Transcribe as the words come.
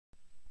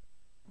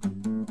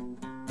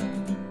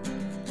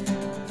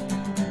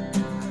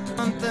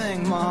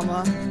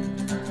mama,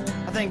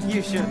 I think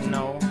you should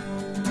know.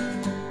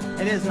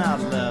 It is not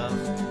love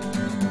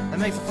that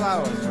makes the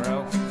flowers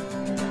grow,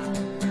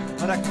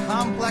 but a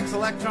complex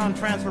electron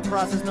transfer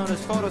process known as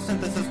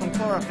photosynthesis when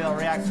chlorophyll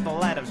reacts with the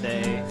light of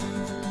day.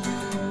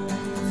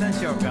 Since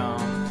you're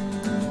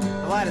gone,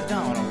 the light has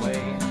gone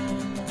away.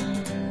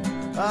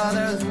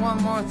 There's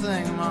one more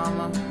thing,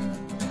 mama,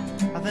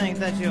 I think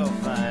that you'll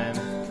find.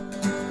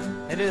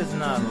 It is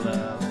not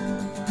love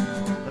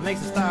that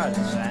makes the stars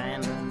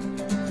shine,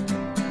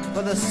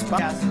 but the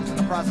gases in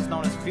the process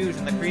known as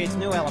fusion that creates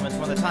new elements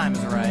when the time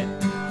is right.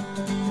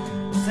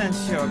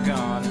 Since you're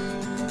gone,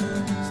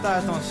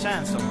 stars don't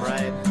shine so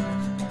bright.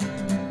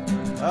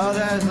 Oh,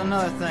 there's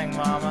another thing,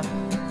 mama,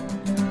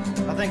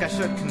 I think I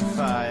should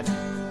confide.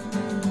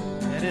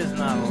 It is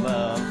not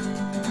love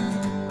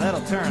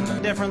that'll turn the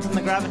difference in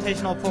the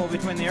gravitational pull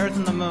between the Earth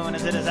and the Moon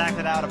as it is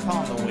acted out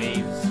upon the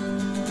waves.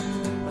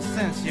 But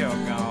since you're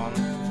gone,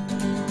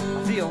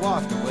 I feel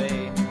washed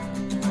away.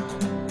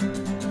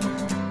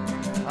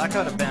 I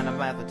could have been a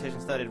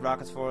mathematician, studied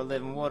rockets for a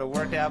living, would have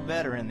worked out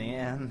better in the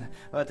end.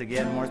 But to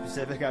get more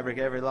specific, I break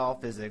every law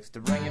of physics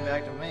to bring you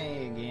back to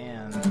me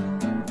again.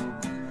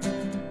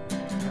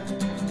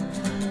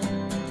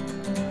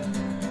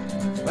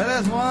 But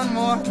there's one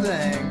more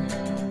thing,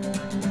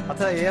 I'll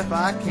tell you if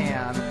I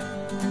can.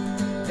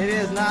 It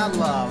is not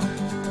love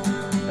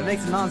that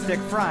makes a non-stick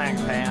frying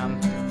pan,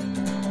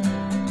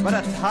 but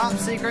a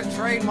top-secret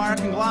trademark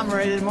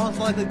conglomerated, most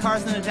likely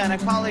carcinogenic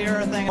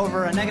polyurethane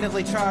over a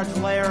negatively charged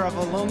layer of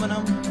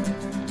aluminum,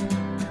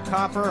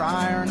 copper,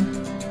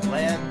 iron,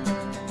 lead,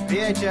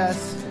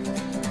 VHS,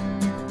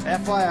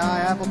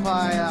 FYI, apple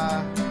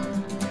pie,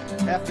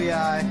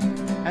 FBI,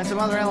 and some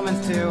other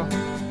elements too.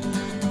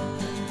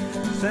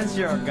 Since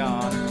you're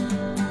gone,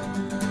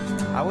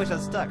 I wish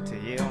I'd stuck to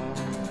you.